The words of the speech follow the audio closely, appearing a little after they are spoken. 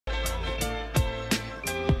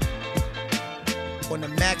on the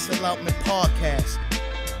Max Allotment Podcast.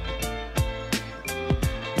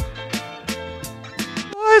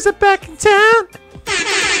 Boys are back in town.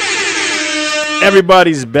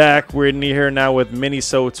 Everybody's back. We're here now with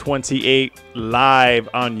Minisode 28 live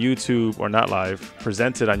on YouTube, or not live,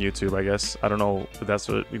 presented on YouTube, I guess. I don't know if that's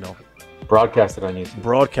what, Broadcasted on YouTube.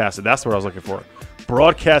 Broadcasted. That's what I was looking for.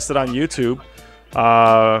 Broadcasted on YouTube.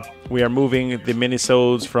 We are moving the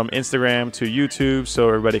Minisodes from Instagram to YouTube, so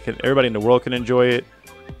everybody in the world can enjoy it.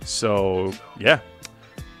 So yeah,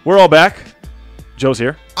 we're all back. Joe's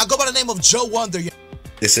here. I go by the name of Joe Wonder.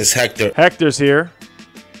 This is Hector. Hector's here.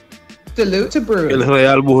 Salute to Bruce. El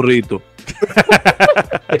Real Burrito.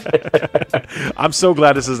 I'm so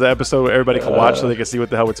glad this is the episode where everybody can watch so they can see what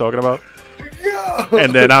the hell we're talking about.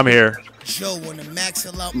 And then I'm here. Joe on the Max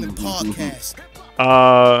Allotment Podcast.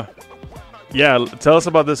 Yeah, tell us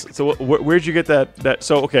about this. So where'd you get that?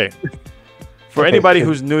 So, okay. For anybody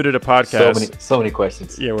who's new to the podcast. So many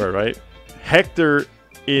questions. Yeah, we're right. Hector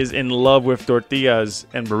is in love with tortillas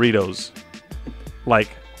and burritos. Like,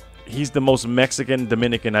 he's the most Mexican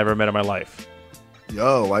Dominican I've ever met in my life.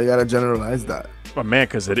 Yo, why you gotta generalize that? Oh, man,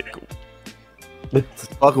 because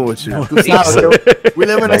Just fucking with you. We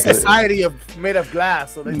live in a society made of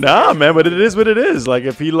glass. So nah, man, but it is what it is. Like,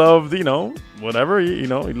 if he loved, whatever, he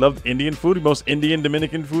loved Indian food, most Indian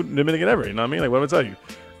Dominican ever. You know what I mean? Like, what am I tell you?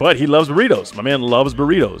 But he loves burritos. My man loves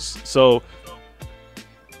burritos. So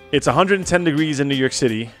it's 110 degrees in New York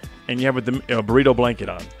City, and you have a burrito blanket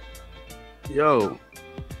on. Yo,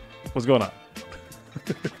 what's going on?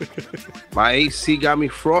 My AC got me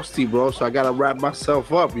frosty, bro, so I gotta wrap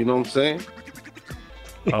myself up. You know what I'm saying?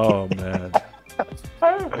 Oh man.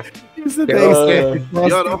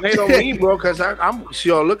 Yo, don't hate on me, bro, because I'm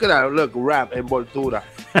sure. Look at that. Look, wrap envoltura.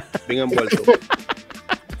 Bien envuelto.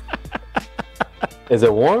 Is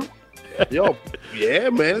it warm? Yo, yeah,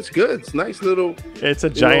 man, it's good. It's nice little. It's a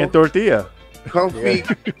giant tortilla. Comfy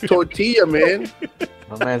tortilla, man.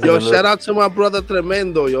 Yo, shout out to my brother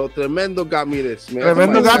Tremendo. Yo, Tremendo got me this, man.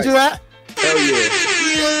 Tremendo got you that? Hell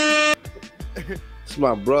yeah. It's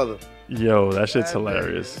my brother. Yo, that shit's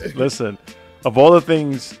hilarious. Listen, of all the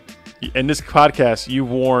things in this podcast, you've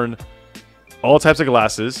worn all types of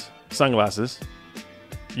glasses, sunglasses.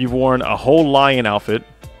 You've worn a whole lion outfit.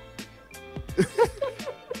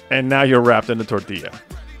 And now you're wrapped in a tortilla.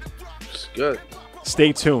 It's good.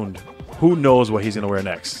 Stay tuned. Who knows what he's going to wear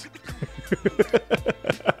next?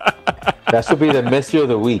 That should be the mystery of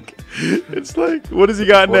the week. It's like, what does he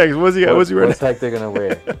got next? What's he wearing next? What's Hector going to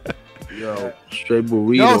wear? Yo, straight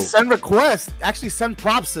burrito. Yo, send requests. Actually, send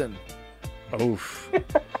props in. Oof.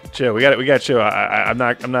 Chill. We got to chill. I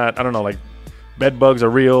don't know, like bed bugs are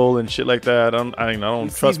real and shit like that. I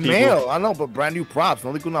don't trust people. Mail. I know, but brand new props.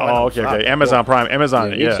 Oh, okay. Amazon Prime.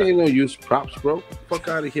 Amazon. Yeah. You ain't no use props, bro. Fuck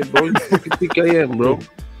out of here, bro. You fucking TKM, bro.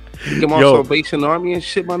 Come on, Salvation Army and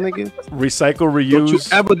shit, my nigga. Recycle, reuse. Don't you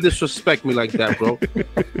ever disrespect me like that, bro.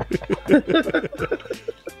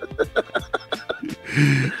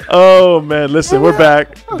 Oh man, listen, we're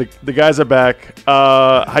back. The guys are back.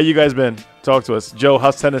 How you guys been? Talk to us. Joe,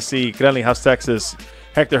 how's Tennessee? Crenly, how's Texas?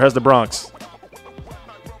 Hector, how's the Bronx?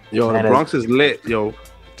 Yo, the Bronx is lit, yo.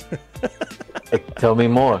 Tell me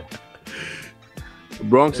more. The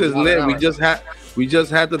Bronx is lit. We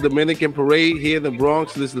just had the Dominican parade here in the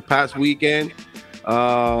Bronx this past weekend.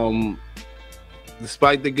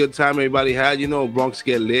 Despite the good time everybody had, Bronx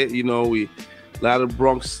get lit. A lot of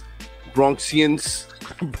Bronxians,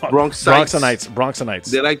 Bronxonites.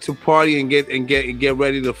 They like to party and get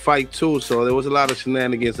ready to fight too. So there was a lot of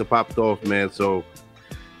shenanigans that popped off, man. So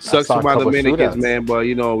sucks for my Dominicans, man. But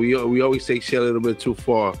we always take shit a little bit too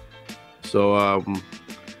far. So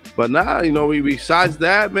but nah, besides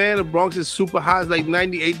that, man, the Bronx is super hot. It's like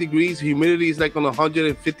 98 degrees. Humidity is like on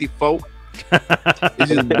 154.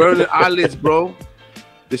 It's just burning eyelids, bro.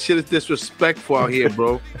 This shit is disrespectful out here,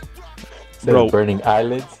 bro. Bro, burning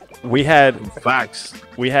eyelids. We had facts.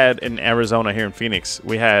 We had in Arizona here in Phoenix.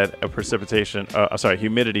 We had a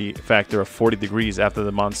humidity factor of 40 degrees after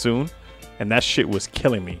the monsoon, and that shit was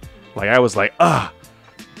killing me. Like I was like,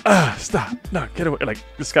 stop, no, get away. Like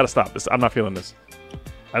this gotta stop. I'm not feeling this.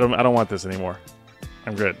 I don't want this anymore.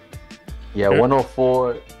 I'm good. Yeah,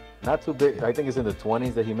 104, not too big. I think it's in the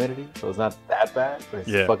 20s, the humidity, so it's not that bad. But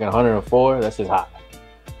it's fucking 104. That's just hot.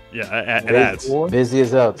 Yeah, it adds. Busy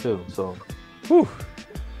as hell too. So, whew.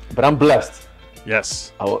 But I'm blessed.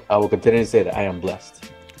 Yes. I will continue to say that I am blessed.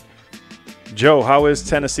 Joe, how is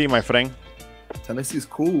Tennessee, my friend? Tennessee's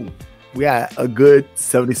cool. We had a good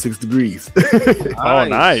 76 degrees. Oh,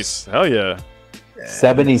 nice. Hell yeah.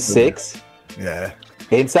 76? Yeah.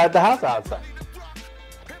 Inside the house or outside?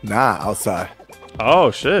 Nah, outside.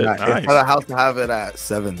 Oh shit! Yeah, Nice. it's for the house to have it at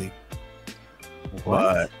 70.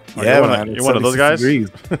 What? Oh, Yeah, you're one of those guys?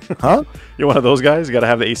 Huh? You're one of those guys? You got to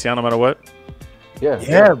have the AC on no matter what?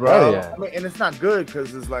 Yeah, bro. Oh, yeah. I mean, and it's not good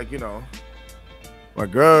because it's like, my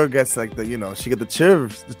girl gets like she get the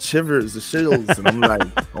chivers, the chills, and I'm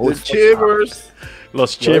like, the chivers.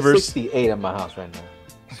 Los Yeah, it's chivers. 68 at my house right now.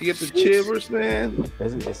 She get the chivers, man.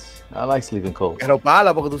 I like sleeping cold. Pero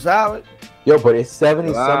pala, porque tú sabes. Yo, but it's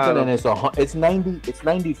 70 Claro. something, and it's 90. It's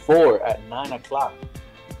 94 at 9 o'clock.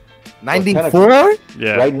 94?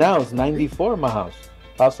 Yeah. Right now it's 94 in my house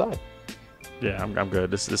outside. Yeah, I'm good.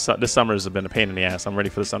 This summer has been a pain in the ass. I'm ready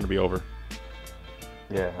for the summer to be over.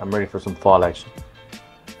 Yeah, I'm ready for some fall action.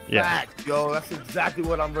 Yeah. Fact, yo, that's exactly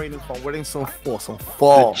what I'm waiting for. Waiting some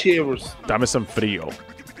fall. The chivers. Dame some frío.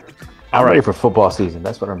 I'm ready for football season.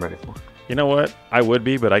 That's what I'm ready for. You know what? I would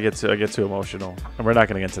be, but I get too emotional, and we're not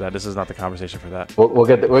going to get into that. This is not the conversation for that. We'll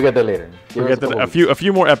get there later. We'll get to a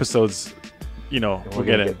few more episodes. We'll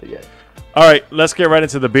get in. Yeah. All right, let's get right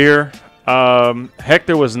into the beer.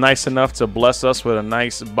 Hector was nice enough to bless us with a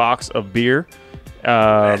nice box of beer.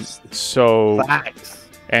 So,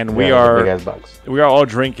 and we are all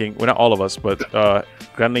drinking. Well, not all of us, but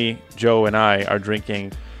Crenly, Joe, and I are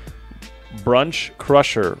drinking Brunch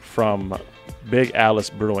Crusher from Big Alice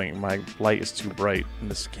Brewing. My light is too bright, and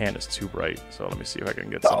this can is too bright. So let me see if I can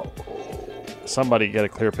get somebody get a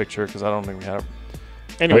clear picture because I don't think we have.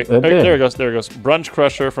 Anyway, there it goes. There it goes. Brunch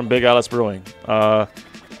Crusher from Big Alice Brewing.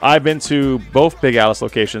 I've been to both Big Alice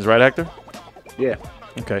locations, right, Hector? Yeah.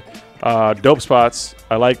 Okay. Dope spots.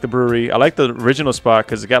 I like the brewery. I like the original spot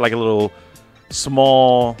because it got like a little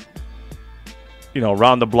small,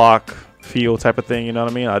 round the block feel type of thing. You know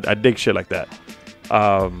what I mean? I dig shit like that.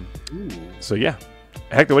 So yeah,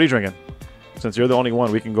 Hector, what are you drinking? Since you're the only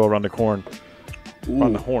one, we can go around the horn.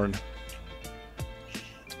 On the horn.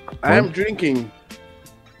 I am drinking.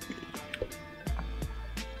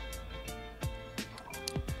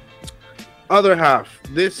 Other half.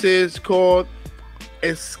 This is called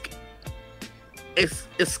Escapist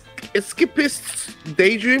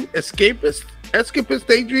Daydream. Escapist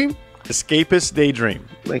Daydream. Escapist Daydream.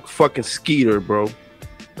 Like fucking Skeeter, bro.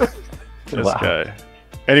 This guy.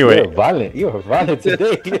 Anyway, you're violent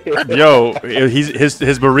today. Yo, his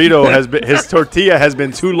burrito has been, his tortilla has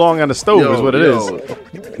been too long on the stove. Is what it is.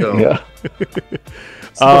 Yeah.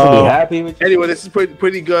 Supposed to be happy with you. Anyway, this is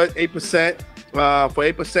pretty good. 8%. For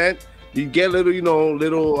 8%, you get a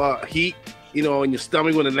little heat, in your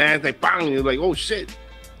stomach when it lands, like bang, you're like, oh shit.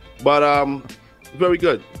 But very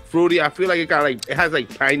good. Fruity. I feel like it has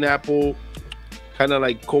like pineapple, kind of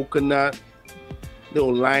like coconut,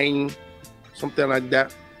 little lime, something like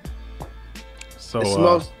that. So it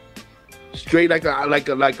smells straight like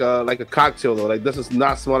a cocktail though. Like this does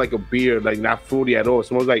not smell like a beer, like not fruity at all. It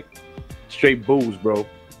smells like straight booze, bro.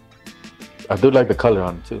 I do like the color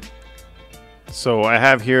on it too. So I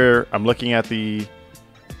have here, I'm looking at the,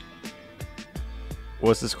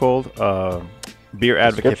 what's this called? Beer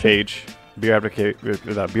Advocate page. Beer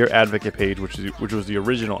Advocate page, which was the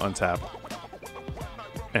original Untap.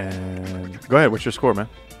 And go ahead, what's your score, man?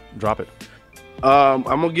 Drop it. I'm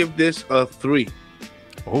gonna give this a 3.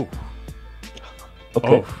 Oh.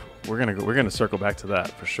 Okay. Oh, we're gonna circle back to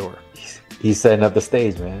that for sure. He's setting up the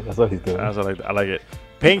stage, man. That's what he's doing. I like it.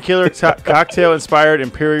 Painkiller cocktail inspired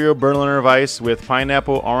Imperial Berliner Weiss with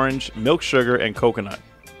pineapple, orange, milk sugar, and coconut.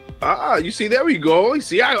 You see, there we go. You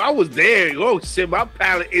see, I was there. Oh shit, my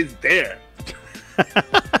palate is there.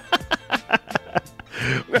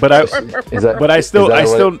 But I still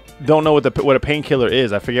don't know what a painkiller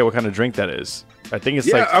is. I forget what kind of drink that is. I think it's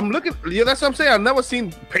like, I'm looking. Yeah, that's what I'm saying. I've never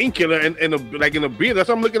seen painkiller in a beer. That's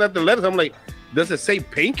why I'm looking at the letters. I'm like, does it say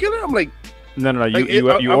painkiller? I'm like, no. Like,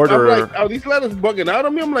 you order. I'm like, are these letters bugging out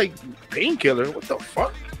on me? I'm like, painkiller? What the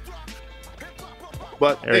fuck?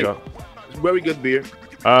 But there you go. It's very good beer.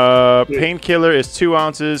 Painkiller is 2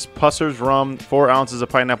 ounces Pusser's rum, 4 ounces of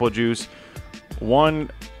pineapple juice,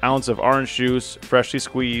 1 ounce of orange juice, freshly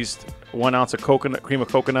squeezed, 1 ounce of cream of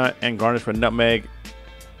coconut, and garnished with nutmeg,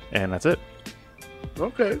 and that's it.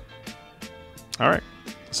 Okay. All right.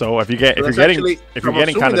 So if you're getting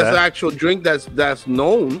kind of that's an actual drink that's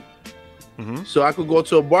known. Mm-hmm. So I could go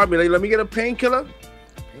to a bar and be like, let me get a painkiller.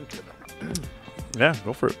 Yeah,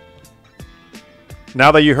 go for it.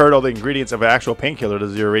 Now that you heard all the ingredients of an actual painkiller,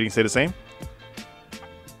 does your rating stay the same?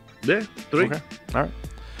 Yeah, 3. Okay.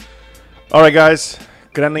 All right, guys.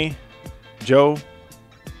 Crenly, Joe,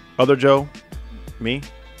 other Joe, me.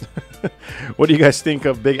 What do you guys think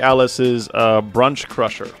of Big Alice's Brunch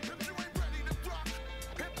Crusher?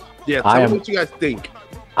 Yeah, tell me what you guys think.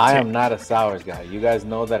 I am not a sours guy. You guys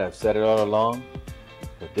know that. I've said it all along.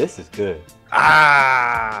 but this is good.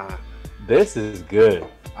 This is good.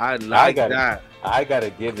 I like that. I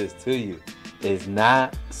gotta give this to you. It's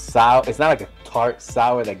not sour. It's not like a tart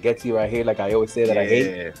sour that gets you right here, like I always say that I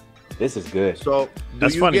hate. This is good. So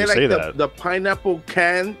that's funny you say that. The pineapple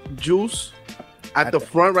can juice at the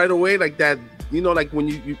front right away, like that. You know, like when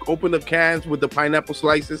you open the cans with the pineapple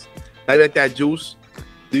slices, like that juice.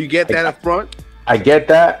 Do you get that up front? I get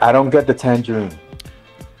that. I don't get the tangerine.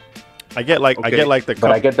 I get like the.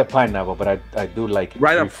 But I get the pineapple. But I do like it.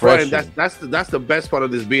 Right up front. That's the best part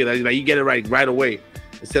of this beer. Like you get it right away.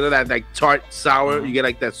 Instead of that like tart sour, you get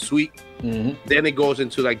like that sweet. Then it goes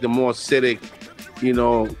into like the more acidic, you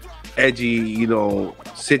know, edgy, you know,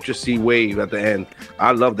 citrusy wave at the end.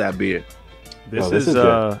 I love that beer.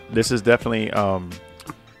 This is definitely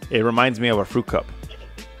it reminds me of a fruit cup.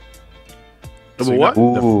 So what?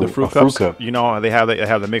 The fruit cups. Fruit cup. You know, they have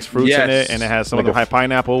the mixed fruits in it, and it has some of the high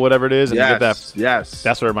pineapple, whatever it is. And you get that. Yes.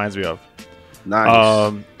 That's what it reminds me of.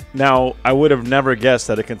 Nice. Now, I would have never guessed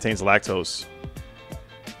that it contains lactose.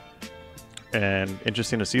 And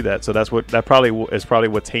interesting to see that. So that probably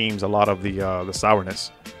what tames a lot of the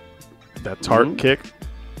sourness. That tart kick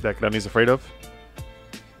that Crenly's afraid of.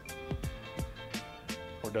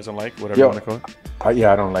 Or doesn't like, whatever you want to call it.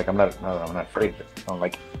 I don't like. I'm not afraid of it. I don't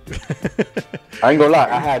like it. I ain't gonna lie.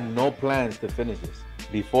 I had no plans to finish this.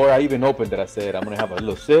 Before I even opened it, I said I'm gonna have a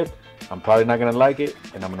little sip. I'm probably not gonna like it,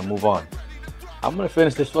 and I'm gonna move on. I'm gonna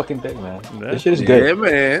finish this fucking thing, man. Yeah. This shit is good. Yeah,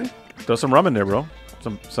 man. Throw some rum in there, bro.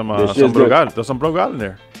 Some Brugal. Throw some Brugal in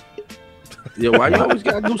there. Yeah, why you always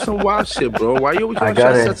gotta do some wild shit, bro? Why you always gotta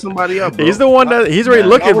try to set somebody up, bro? He's the one that he's already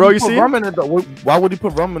looking, bro. You see? Why would he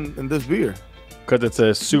put rum in this beer? Because it's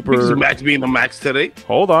a super. Because Max being the Max today.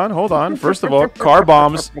 Hold on. First of all, car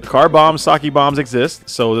bombs, sake bombs exist.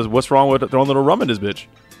 So what's wrong with throwing a little rum in this bitch?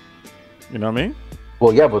 You know what I mean?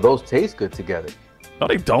 Well, yeah, but those taste good together. No,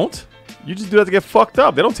 they don't. You just do that to get fucked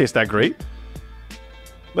up. They don't taste that great.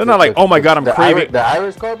 They're not like, oh my god, I'm craving the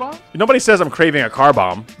Irish car bomb. Nobody says I'm craving a car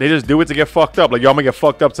bomb. They just do it to get fucked up. Like, yo, I'm gonna get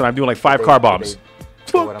fucked up tonight. I'm doing like 5 car bombs.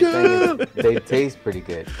 What I'm saying is they taste pretty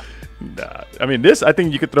good. Nah, I mean this. I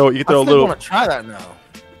think you could throw a little. I want to try that now.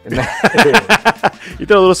 You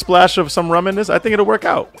throw a little splash of some rum in this. I think it'll work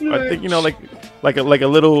out. I think like a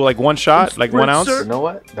little one shot, like 1 ounce. You know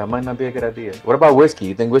what? That might not be a good idea. What about whiskey?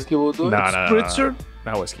 You think whiskey will do it? Nah.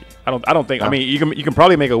 Not whiskey. I don't think. No. I mean, you can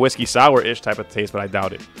probably make a whiskey sour-ish type of taste, but I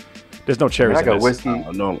doubt it. There's no cherries. I got in this. whiskey. I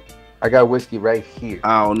don't know. I got whiskey right here.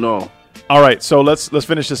 I don't know. All right, so let's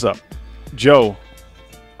finish this up. Joe,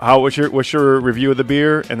 what's your review of the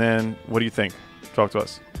beer, and then what do you think? Talk to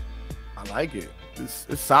us. I like it.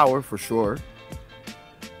 It's sour for sure.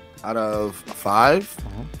 Out of 5,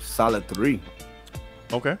 solid 3.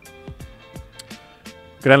 Okay.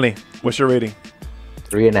 Crenly, what's your rating?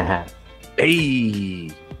 3.5.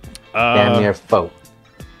 Hey. Damn near 4.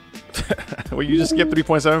 Well, you just skipped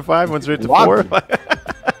 3.75, went straight to 4.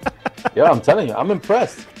 Yeah, I'm telling you, I'm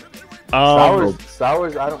impressed. Sours.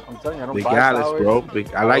 I'm telling you, I don't Big buy Alice, sours. bro.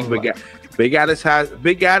 I like Big Alice.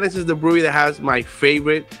 Big Alice is the brewery that has my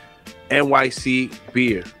favorite NYC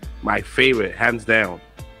beer. My favorite, hands down.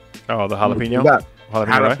 Oh, the jalapeno.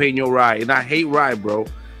 Jalapeno rye, and I hate rye, bro.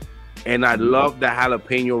 And I love the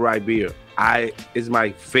jalapeno rye beer. It's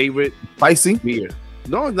my favorite spicy beer.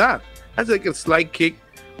 No, it's not. That's like a slight kick,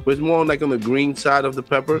 but it's more like on the green side of the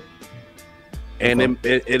pepper. And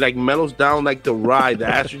it like mellows down like the rye. The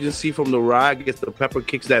astringency from the rye, I guess the pepper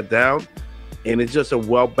kicks that down. And it's just a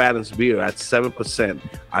well-balanced beer at 7%.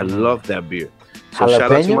 I love that beer. So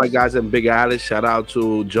shout out to my guys in Big Alice. Shout out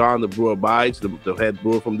to John, the brewer bites, the head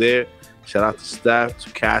brewer from there. Shout out to Steph,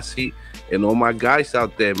 to Cassie, and all my guys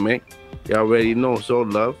out there, man. You already know. So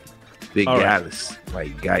love. Big Alice, my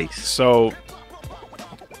guys. So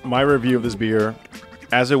my review of this beer,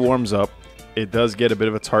 as it warms up, it does get a bit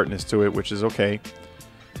of a tartness to it, which is okay.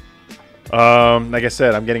 Like I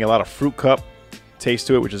said, I'm getting a lot of fruit cup taste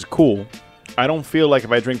to it, which is cool. I don't feel like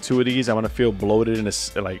if I drink 2 of these, I'm gonna feel bloated and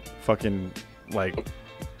like fucking like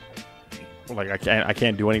I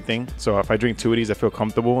can't do anything. So if I drink 2 of these, I feel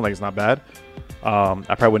comfortable, like it's not bad. I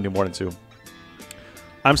probably wouldn't do more than 2.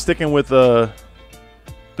 I'm sticking with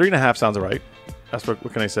 3.5 sounds alright. That's what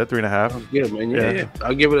can I say? 3.5. Yeah, man. Yeah.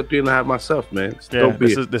 I'll give it a 3.5 myself, man.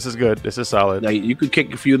 This is good. This is solid. Like you could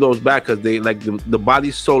kick a few of those back because they like the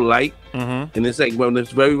body's so light, and it's like when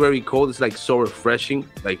it's very very cold, it's like so refreshing.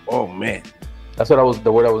 Like oh man, that's what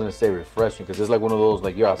the word I was gonna say, refreshing, because it's like one of those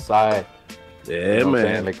like you're outside. Yeah, you know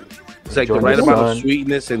man. Like it's like the right amount of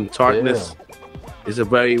sweetness and tartness. Yeah. It's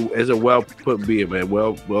a well put beer, man.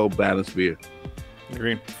 Well balanced beer.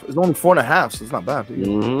 Green. It's only 4.5, so it's not bad.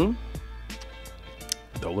 Throw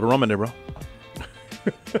a little rum in there, bro.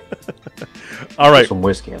 All right. Some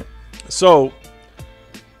whiskey in it. So,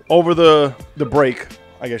 over the break,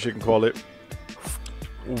 I guess you can call it,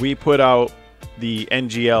 we put out the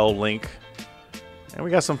NGL link, and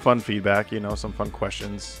we got some fun feedback, some fun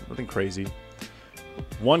questions, nothing crazy.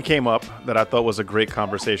 One came up that I thought was a great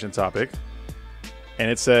conversation topic,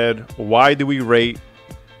 and it said, why do we rate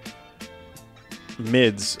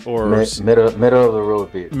mids or middle of the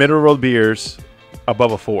road beers? Middle of the road beers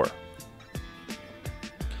above a 4.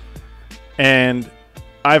 And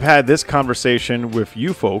I've had this conversation with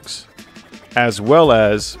you folks, as well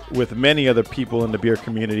as with many other people in the beer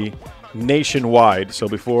community nationwide. So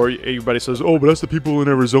before everybody says, oh, but that's the people in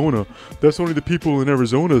Arizona. That's only the people in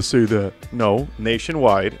Arizona say that. No,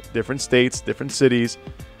 nationwide, different states, different cities.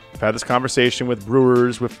 I've had this conversation with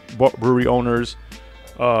brewers, with brewery owners,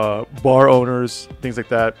 bar owners, things like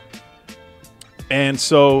that. And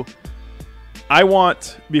so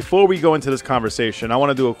before we go into this conversation, I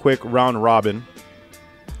want to do a quick round robin.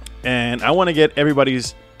 And I want to get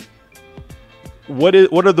everybody's what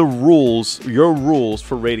are the rules, your rules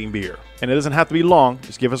for rating beer? And it doesn't have to be long.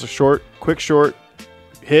 Just give us a quick short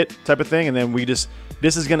hit type of thing, and then this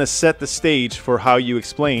is going to set the stage for how you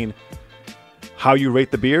explain how you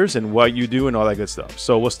rate the beers and what you do and all that good stuff.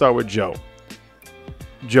 So we'll start with Joe.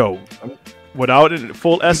 Joe, without a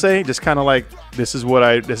full essay, just kind of like this is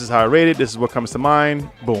how I rate it. This is what comes to mind.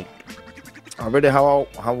 Boom. I rate it how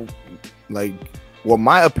what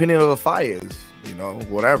my opinion of the fire is.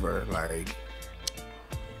 Whatever. Like,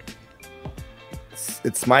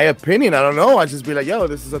 it's my opinion. I don't know. I just be like, yo,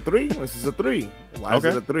 this is a 3. This is a 3. Why is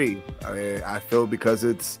it a 3? I feel because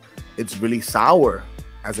it's really sour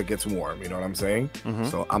as it gets warm. You know what I'm saying? Mm-hmm.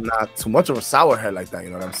 So I'm not too much of a sour head like that.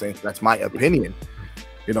 You know what I'm saying? That's my opinion.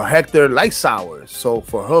 Hector likes sours. So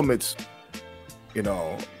for him, it's,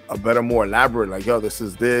 a better, more elaborate, like, yo, this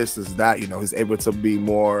is that. He's able to be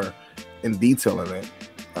more in detail in it.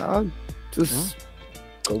 Just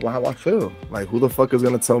go by how I feel. Like, who the fuck is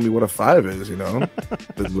gonna tell me what a 5 is? This is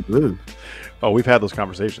what it is. Oh, we've had those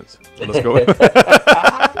conversations. So let's go. But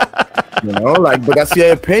that's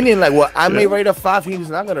your opinion. Like, well, I may rate a 5. He's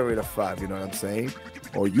not gonna rate a 5. You know what I'm saying?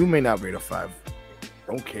 Or you may not rate a 5.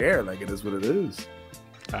 Don't care. Like, it is what it is.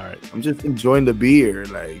 All right. I'm just enjoying the beer.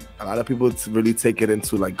 Like, a lot of people really take it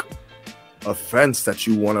into like offense that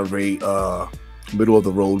you want to rate middle of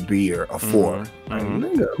the road beer a 4. Mm-hmm. Like,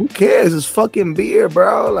 nigga, who cares? It's fucking beer,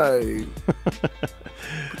 bro. Like,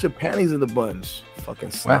 put your panties in the bunch.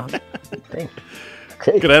 Fucking snob. Okay.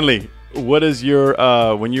 Crenly, what is your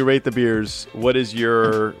when you rate the beers? What is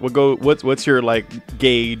your what's your like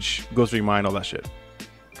gauge? Goes through your mind, all that shit.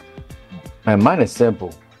 Man, mine is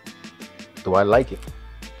simple. Do I like it?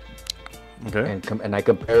 Okay. And I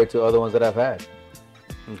compare it to other ones that I've had.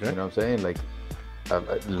 Okay. You know what I'm saying? Like,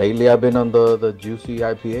 lately I've been on the juicy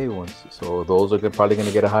IPA ones, so those are probably going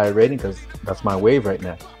to get a higher rating because that's my wave right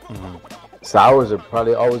now. Mm-hmm. Sours are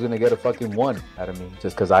probably always going to get a fucking 1 out of me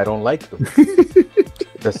just because I don't like them.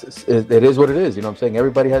 It is what it is. You know what I'm saying?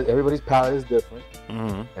 Everybody's palate is different.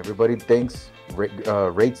 Mm-hmm. Everybody thinks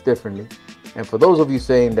rates differently. And for those of you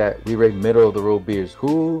saying that we rate middle of the road beers,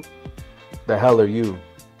 who the hell are you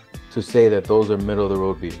to say that those are middle of the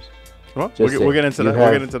road beers? Well, we'll get into that.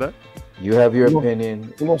 We'll get into that. You have your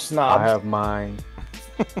opinion. Little snob. I have mine.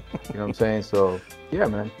 You know what I'm saying? So yeah,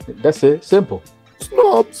 man, that's it. Simple.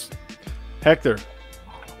 Snobs. Hector,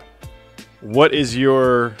 what is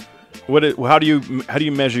your how do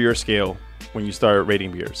you measure your scale when you start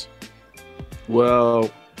rating beers? Well,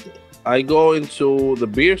 I go into the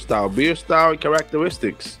beer style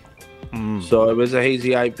characteristics. So if it's a hazy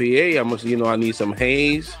IPA, I need some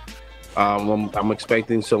haze. I'm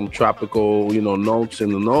expecting some tropical, notes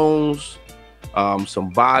in the nose, some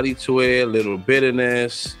body to it, a little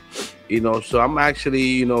bitterness, So I'm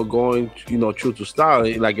actually, going, true to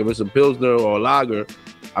style. Like if it's a Pilsner or a lager,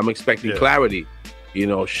 I'm expecting clarity,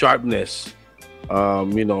 sharpness,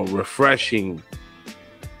 refreshing,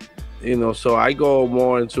 So I go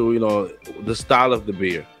more into, the style of the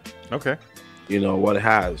beer. Okay. What it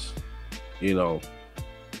has,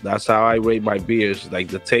 That's how I rate my beers, like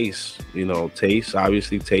the taste,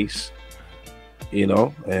 obviously taste,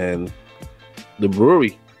 and the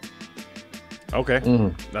brewery. Okay.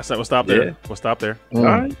 That's it. We'll stop there. Yeah. We'll stop there. All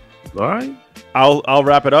right. I'll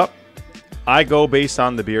wrap it up. I go based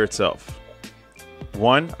on the beer itself.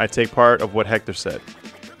 One, I take part of what Hector said.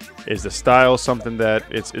 Is the style something that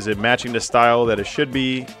is it matching the style that it should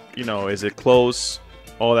be? Is it close?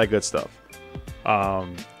 All that good stuff.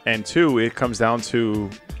 And 2, it comes down to,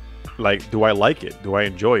 like, do I like it? Do I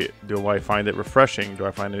enjoy it? Do I find it refreshing? Do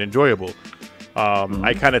I find it enjoyable?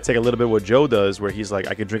 I kind of take a little bit what Joe does, where he's like,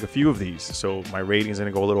 I can drink a few of these, so my rating's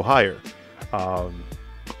gonna go a little higher.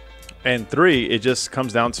 And 3, it just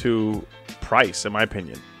comes down to price, in my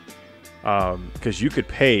opinion, because you could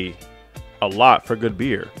pay a lot for good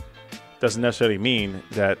beer. Doesn't necessarily mean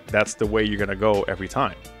that that's the way you're gonna go every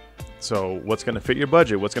time. So what's going to fit your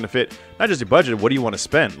budget? What's going to fit not just your budget, what do you want to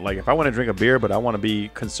spend? Like, if I want to drink a beer, but I want to be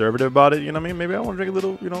conservative about it, you know what I mean? Maybe I want to drink a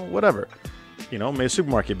little, you know, whatever. You know, maybe a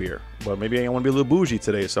supermarket beer. But maybe I want to be a little bougie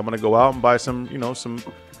today. So I'm going to go out and buy some, you know, some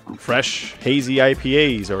fresh, hazy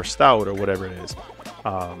IPAs or stout or whatever it is.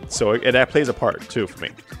 So that plays a part, too, for me.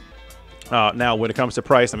 Now, when it comes to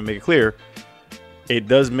price, I'm going to make it clear, it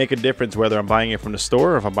does make a difference whether I'm buying it from the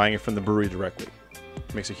store or if I'm buying it from the brewery directly.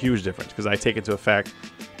 It makes a huge difference because I take into effect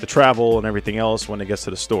the travel and everything else when it gets to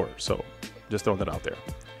the store. So just throwing that out there.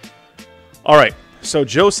 All right. So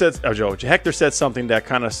Hector said something that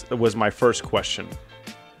kind of was my first question.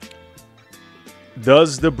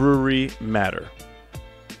 Does the brewery matter?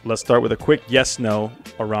 Let's start with a quick yes, no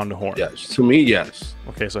around the horn. Yes. To me, yes.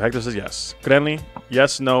 Okay. So Hector says yes. Crenly,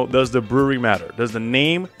 yes, no. Does the brewery matter? Does the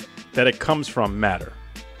name that it comes from matter?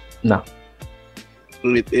 No.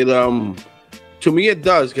 To me, it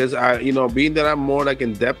does, because being that I'm more like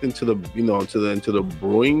in depth into the, into the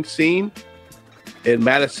brewing scene, it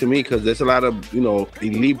matters to me because there's a lot of,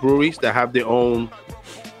 elite breweries that have their own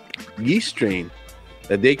yeast strain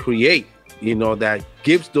that they create, that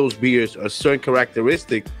gives those beers a certain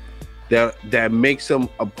characteristic that makes them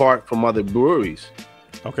apart from other breweries.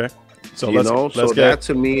 Okay, so that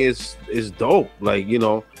to me is dope. Like,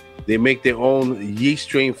 they make their own yeast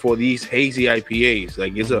strain for these hazy IPAs.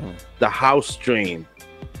 Like, it's the house strain,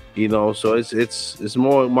 so it's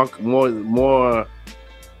more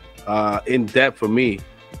in depth for me.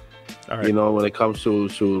 All right. When it comes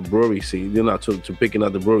to brewery scene, to picking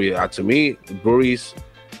up the brewery. To me, breweries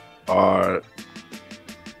are,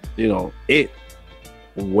 it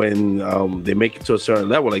when they make it to a certain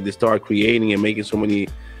level, like they start creating and making so many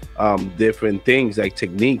different things like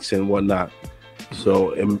techniques and whatnot.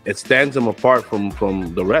 So it stands them apart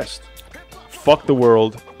from the rest. Fuck the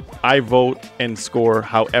world. I vote and score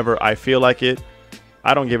however I feel like it.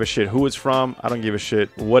 I don't give a shit who it's from. I don't give a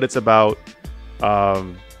shit what it's about.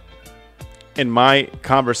 In my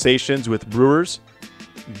conversations with brewers,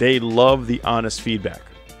 they love the honest feedback.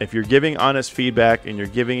 If you're giving honest feedback and you're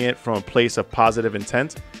giving it from a place of positive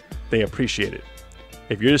intent, they appreciate it.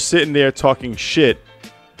 If you're just sitting there talking shit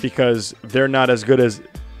because they're not as good as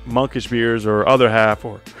Monkish Beers or Other Half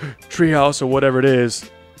or Treehouse or whatever it is,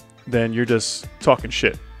 then you're just talking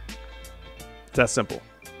shit. It's that simple.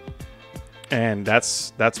 And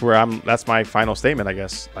that's my final statement, I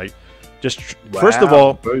guess. Like, just wow, first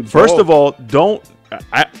of all, don't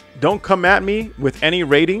come at me with any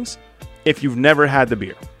ratings if you've never had the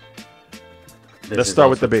beer. Let's start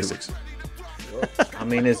with the basics. I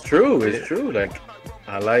mean, it's true. It's true. Like,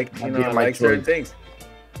 I like certain things.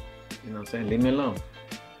 You know what I'm saying? Leave me alone.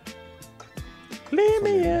 Leave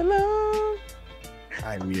me alone.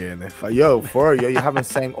 I mean, you haven't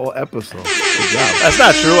sang all episodes. Good job. That's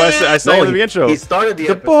not true. I sang in the intro. He started the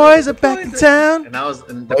episode. Boys are back in town. And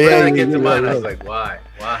the first thing that came to mind, I was like, why?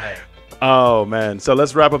 Oh man. So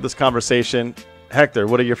let's wrap up this conversation. Hector,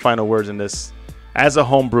 what are your final words in this? As a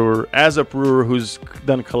home brewer, as a brewer who's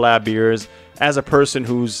done collab beers, as a person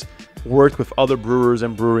who's worked with other brewers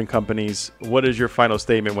and brewing companies, what is your final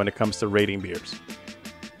statement when it comes to rating beers?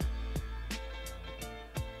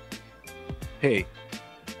 Hey,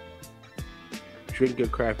 drink your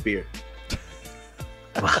craft beer.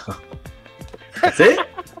 That's it?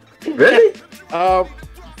 Really?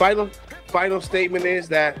 Final statement is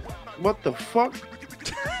that, what the fuck?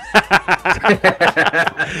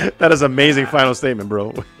 That is amazing final statement,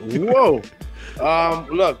 bro. Whoa.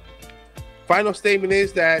 Look, final statement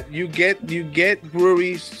is that you get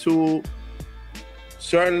breweries to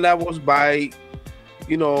certain levels by,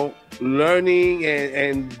 learning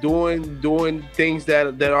and doing things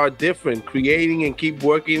that are different, creating and keep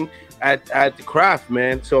working at the craft,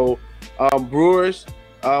 man. So brewers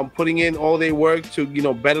putting in all their work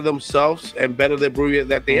to better themselves and better the brewery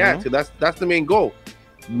that they at. So that's the main goal.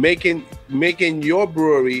 Making your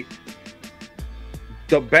brewery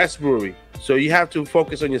the best brewery. So you have to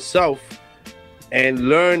focus on yourself and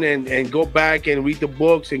learn and go back and read the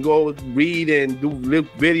books and go read and do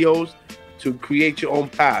videos to create your own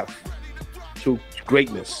path to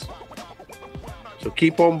greatness. So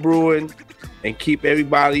keep on brewing and keep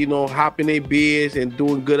everybody, hopping their beers and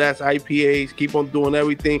doing good ass IPAs. Keep on doing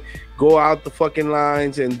everything. Go out the fucking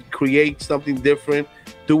lines and create something different.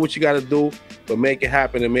 Do what you got to do, but make it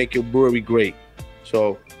happen and make your brewery great.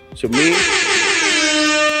 So to me,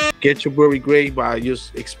 Get your brewery great by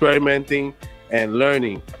just experimenting and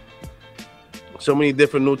learning. So many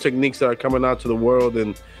different new techniques that are coming out to the world,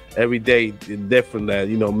 and every day different that,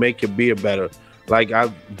 you know, make your beer better. Like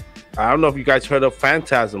I don't know if you guys heard of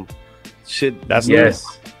Phantasm. Shit, That's Yes.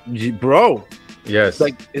 bro. Yes.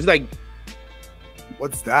 It's like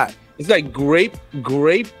What's that? it's like grape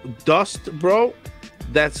dust, bro,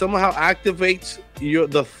 that somehow activates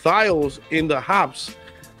the thiols in the hops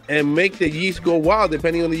and make the yeast go wild,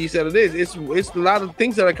 depending on the yeast that it is. It's a lot of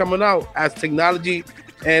things that are coming out as technology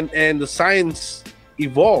and the science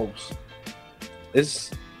evolves. It's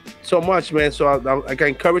so much, man. So I can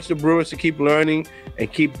encourage the brewers to keep learning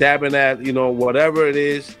and keep dabbing at, you know, whatever it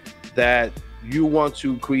is that you want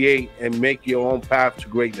to create and make your own path to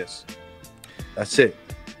greatness. That's it.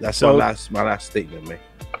 That's So- my last statement, man.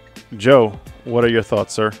 Joe, what are your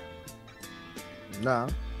thoughts, sir? Nah.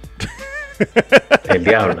 El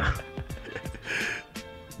diablo.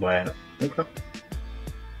 Bueno. Okay.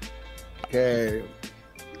 Okay.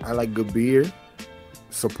 I like good beer.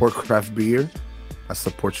 Support craft beer. I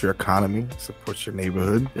support your economy. Support your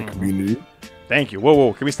neighborhood, your community. Thank you.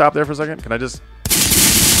 Whoa. Can we stop there for a second? Can I just...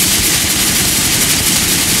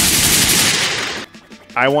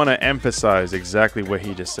 I want to emphasize exactly what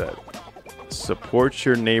he just said. Support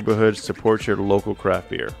your neighborhood, support your local craft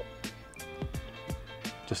beer.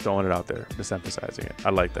 Just throwing it out there, just emphasizing it. I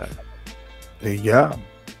like that. Yeah.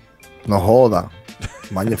 No joda.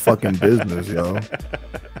 Mind your fucking business, yo.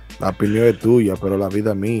 La opinión es tuya, pero la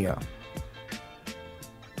vida es mía.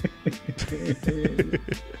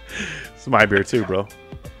 It's my beer too, bro.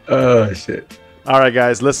 Oh, shit. All right,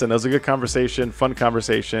 guys, listen, it was a good conversation, fun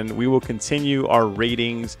conversation. We will continue our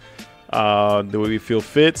ratings the way we feel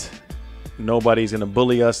fit. Nobody's going to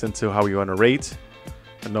bully us into how we want to rate.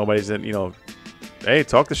 And nobody's, you know, hey,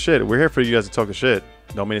 talk the shit. We're here for you guys to talk the shit.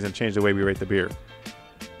 Nobody's going to change the way we rate the beer.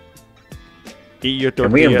 Eat your Can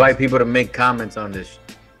tortillas. we invite people to make comments on this?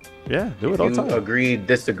 Yeah, do it If all you the time. agree,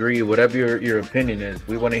 disagree, whatever your opinion is,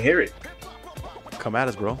 we want to hear it. Come at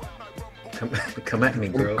us, bro. Come at me,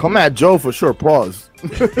 girl. Come at Joe for sure. Pause.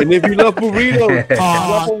 And if you love burritos,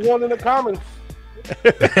 drop a one in the comments.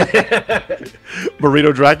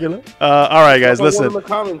 Burrito Dracula. All right, guys, Drop a one listen. in the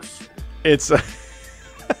comments. It's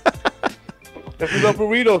If you love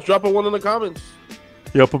burritos, drop a one in the comments.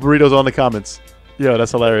 yo, put burritos on the comments. Yo,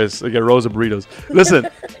 that's hilarious. We get rows of burritos. Listen,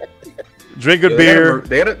 drink good beer.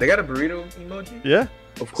 They got a burrito emoji? Yeah,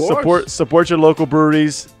 Of course. Support your local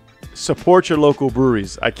breweries. Support your local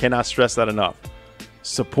breweries. I cannot stress that enough.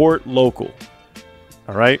 Support local.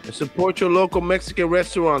 All right. And support your local Mexican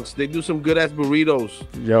restaurants. They do some good ass burritos.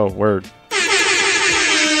 Yo, word.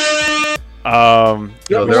 Yo,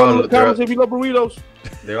 Drop a one in the comments if you love burritos.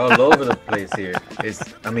 They're all over the place here.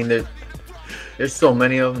 There's so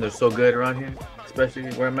many of them. They're so good around here,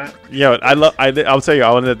 especially where I'm at. Yo, I'll tell you.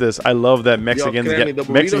 I'll end this. I love that Mexicans Yo, get the burritos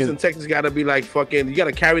Mexicans in Texas gotta be like fucking. You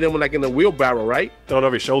gotta carry them like in the wheelbarrow, right? throw it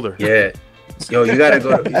over your shoulder. Yeah. Yo, you gotta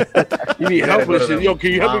go. To, You need help with go to shit. the Yo,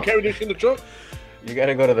 can you help me mom- carry this in the truck? You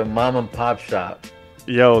gotta go to the mom and pop shop.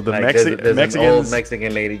 Yo, the Like, there's an old Mexicans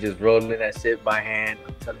Mexican lady just rolling that shit by hand.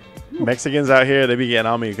 I'm telling you. Mexicans out here, they be getting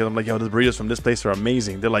on me because I'm like, yo, the burritos from this place are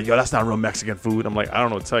amazing. They're like, yo, that's not real Mexican food. I'm like, I don't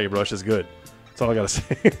know what to tell you, bro. It's just good. That's all I gotta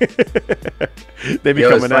say. They be Yo,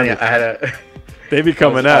 it's coming funny. at I me. had a. They be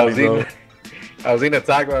coming at me, bro. I was eating a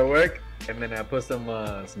taco at work, and then I put some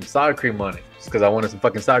sour cream on it just because I wanted some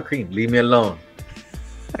fucking sour cream. Leave me alone.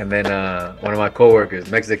 And then one of my coworkers,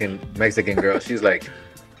 Mexican girl, she's like,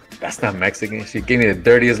 "That's not Mexican." She gave me the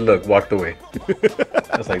dirtiest look, walked away.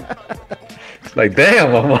 I was like,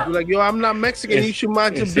 damn, mama. You're like, yo, I'm not Mexican. You should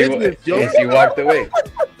mind your And she wa- business, yo. and she walked away.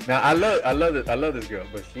 Now I love this girl,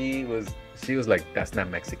 but she was like, "That's not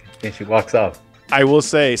Mexican," and she walks off. I will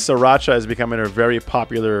say sriracha is becoming a very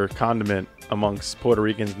popular condiment amongst Puerto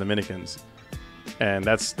Ricans and Dominicans. And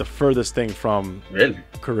that's the furthest thing from Really?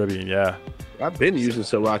 Caribbean, yeah. I've been using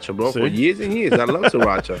sriracha, bro, See? for years and years. I love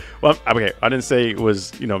sriracha. Well, okay, I didn't say it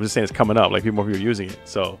was, I'm just saying it's coming up. Like, more people are using it.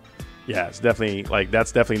 So, yeah, it's definitely,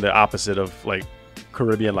 that's definitely the opposite of,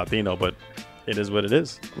 Caribbean Latino, but it is what it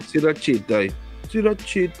is. Sriracha.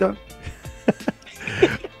 Sriracha.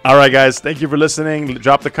 All right, guys, thank you for listening.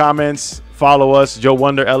 Drop the comments. Follow us, Joe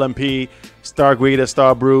Wonder, LMP, Star Guida,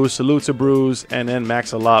 Star Brews, Salute to Brews, and then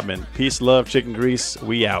Max Allotment. Peace, love, chicken grease.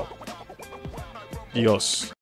 We out. Dios.